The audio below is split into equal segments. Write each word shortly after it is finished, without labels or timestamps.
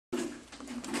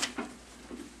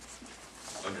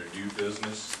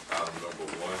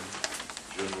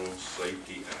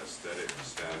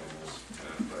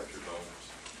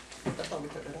we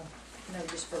took that off? No,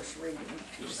 just first reading.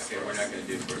 Okay, we're not going to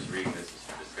do first reading. This is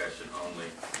for discussion only.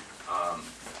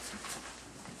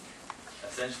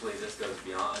 Essentially, this goes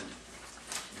beyond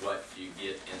what you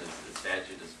get in the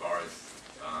statute as far as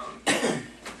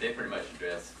they pretty much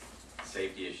address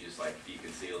safety issues like if you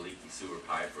can see a leaky sewer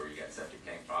pipe or you got septic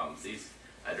tank problems. These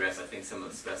address, I think, some of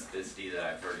the specificity that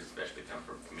I've heard, especially come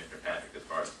from Commissioner Patrick, as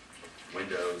far as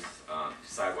windows,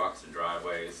 sidewalks and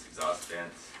driveways, exhaust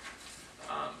vents,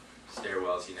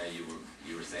 stairwells. You know,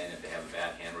 you were saying if they have a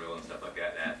bad handrail and stuff like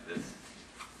that,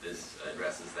 this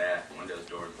addresses that. Windows,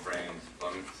 doors, frames,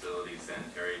 plumbing facilities,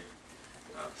 sanitary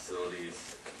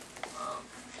facilities.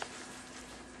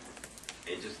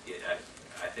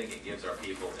 I think it gives our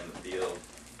people in the field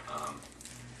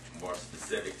more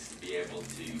specifics to be able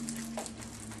to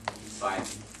cite,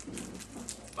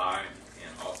 fine,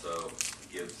 and also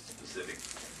gives specific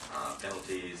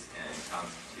penalties and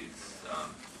constitutes.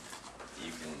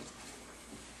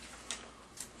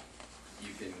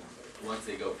 You can once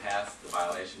they go past the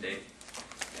violation date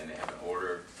and they have an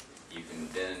order, you can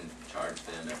then charge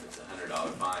them if it's a $100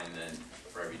 fine. Then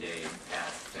for every day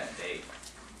past that date,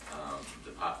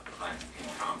 the fine can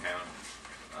compound.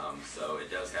 So it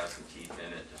does have some teeth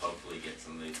in it to hopefully get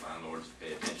some of these landlords to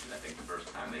pay attention. I think the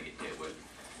first time they get hit with,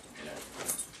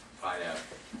 find out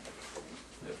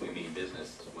if we mean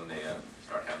business when they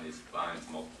start having these fines,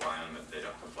 multiply them if they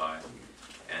don't comply.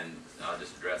 And I'll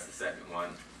just address the second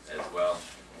one as well.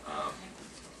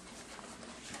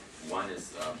 One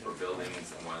is for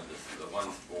buildings, and the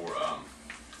ones for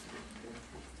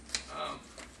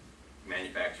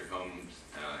manufactured homes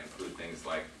include things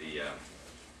like the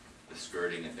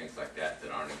skirting and things like that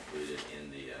aren't included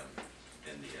in the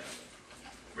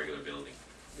regular building.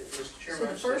 Mr. So Chairman,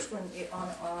 the first one on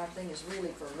our thing is really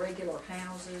for regular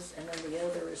houses, and then the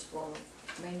other is for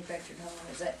manufactured home.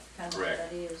 Is that kind of Correct. what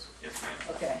that is? Yes,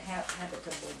 ma'am. Okay,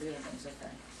 habitable buildings.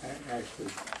 Okay. Actually,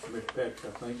 Mr. Patrick, I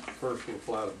think the first will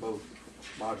apply to both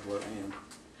modular and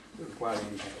it would apply to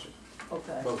any houses.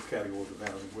 Okay. Both categories of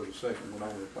housing, where the second would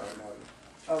only apply to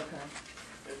modular. Okay.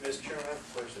 Mr. Chairman, I have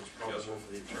a question that's probably more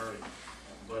for the attorney,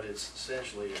 but it's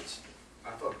essentially,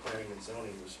 I thought planning and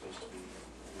zoning was supposed to be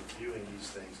reviewing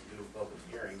these things and doing public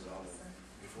hearings on it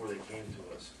before they came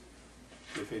to us.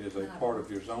 If it is a part of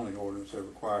your zoning ordinance, they're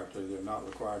required to. They're not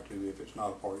required to if it's not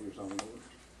a part of your zoning ordinance.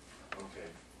 Okay.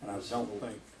 And I don't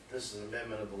think. This is an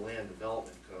amendment of the land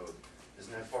development code.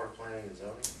 Isn't that part of planning and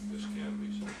zoning? This can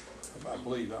be so. I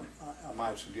believe I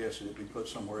might suggest that it be put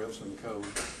somewhere else in the code.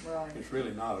 Right. It's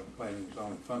really not a planning and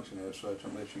zoning function as such,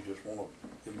 unless you just want to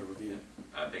give them a review.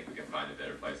 I think we can find a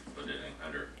better place to put it in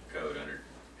under code, under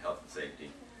health and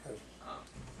safety.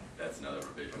 That's another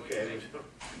revision we can Okay.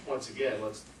 make. Once again,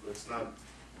 let's not.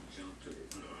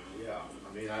 Yeah.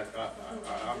 I mean,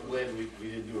 I'm glad we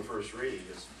didn't do a first reading.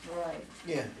 Right.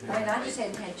 Yeah. I mean, I just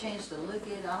hadn't had a chance to look at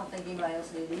it. I don't think anybody else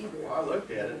did either. Well, I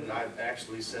looked at it and I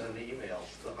actually sent an email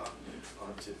to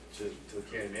the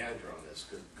county manager on this,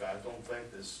 because I don't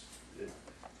think this,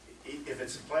 if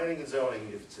it's in planning and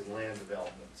zoning, if it's in land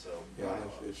development, so. Yeah,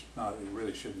 it's not. It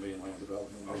really shouldn't be in land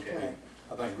development. Okay.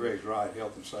 I think Greg's right.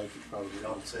 Health and safety is probably.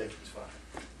 Health and safety is fine.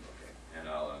 Okay.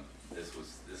 And this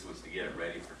was to get it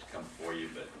ready to come before you,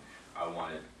 but I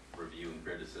wanted review and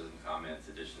criticism, comments,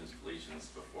 additions, deletions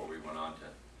before we went on to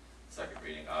second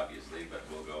reading, obviously, but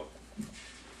we'll go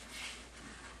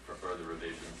for further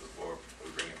revisions before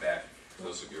we bring it back.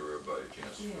 This will give everybody a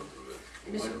chance to go through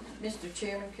it. Mr.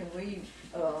 Chairman, can we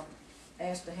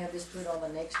ask to have this put on the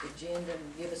next agenda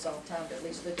and give us all time to at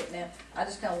least look at it now? I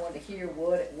just kind of wanted to hear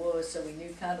what it was so we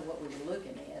knew kind of what we were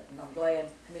looking at. And I'm glad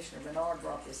Commissioner Bernard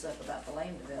brought this up about the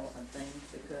land development thing,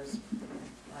 because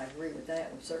I agree with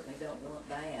that. We certainly don't want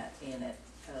that in it,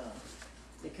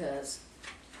 because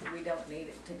we don't need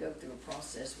it to go through a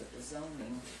process with the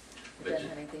zoning. It doesn't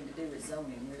have anything to do with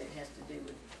zoning, really. It has to do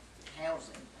with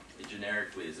housing.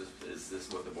 Generically, is this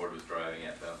what the board was driving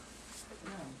at, though?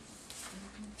 No.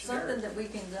 Something that we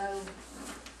can go,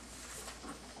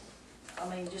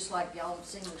 I mean, just like y'all have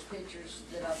seen those pictures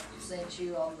that I've sent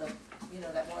you on the,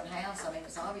 that one house. I mean,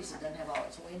 it's obvious it doesn't have all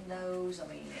its windows. I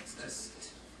mean, it's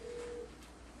just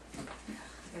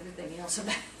everything else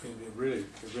about it. It really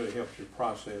helps your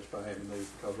process by having these,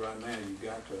 because right now you've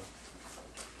got to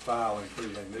file and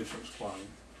prove a nuisance claim,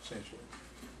 essentially.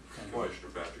 Commissioner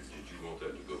Patrick, did you want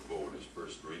that to go forward as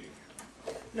first reading?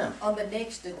 No. On the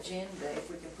next agenda, if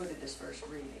we can put it as first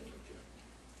reading.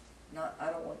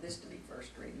 I don't want this to be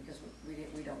first reading, because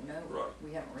we don't know. Right.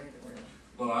 We haven't read it really.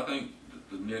 Well, I think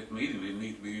the next meeting, there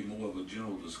needs to be more of a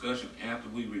general discussion after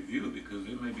we review it, because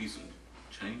there may be some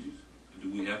changes. Do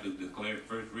we have to declare it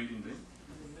first reading then?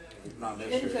 Not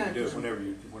necessarily, you do it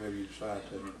whenever you decide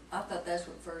to. I thought that's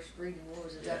what first reading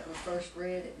was, is that we first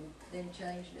read it and then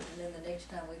changed it, and then the next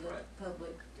time we looked at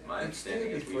public. My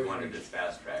understanding is we wanted this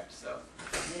fast tracked, so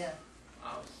Yeah,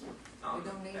 I was we on the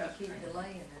don't need to fast keep track.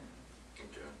 delaying it.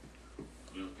 Okay.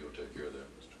 You'll take care of that,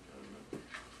 Mr. County.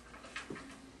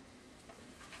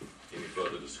 Any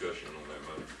further discussion on that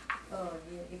matter?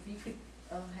 Yeah, if you could,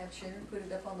 have Sharon put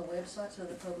it up on the website so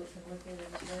the public can look at it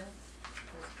as well.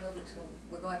 Because the public's gonna,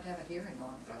 we're going to have a hearing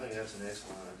on it. I think that's an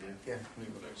excellent idea. I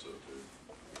think so too.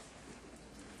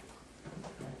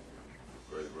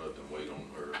 Rather than wait on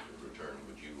her to return, we